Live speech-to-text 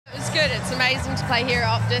good. It's amazing to play here at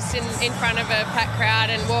Optus in front of a packed crowd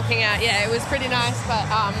and walking out. Yeah, it was pretty nice, but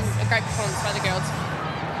a great performance by the girls.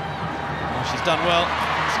 Oh, she's done well,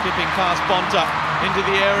 skipping past Bonta into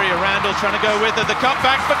the area. Randall trying to go with her. The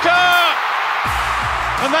cutback for Kerr!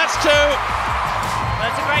 And that's two. Well,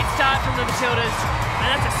 it's a great start from the Matildas, and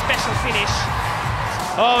that's a special finish.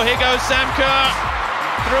 Oh, here goes Sam Kerr.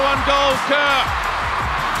 Through on goal, Kerr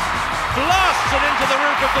blasts it into the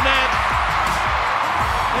roof of the net.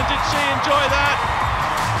 And did she enjoy that?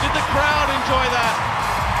 Did the crowd enjoy that?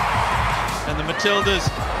 And the Matildas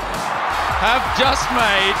have just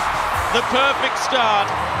made the perfect start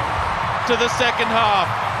to the second half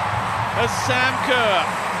as Sam Kerr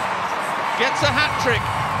gets a hat-trick.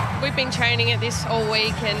 We've been training at this all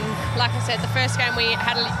week, and like I said, the first game we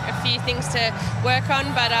had a few things to work on,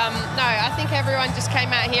 but no, I think everyone just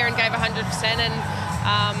came out here and gave 100%, and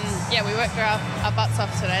yeah, we worked our butts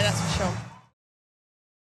off today, that's for sure.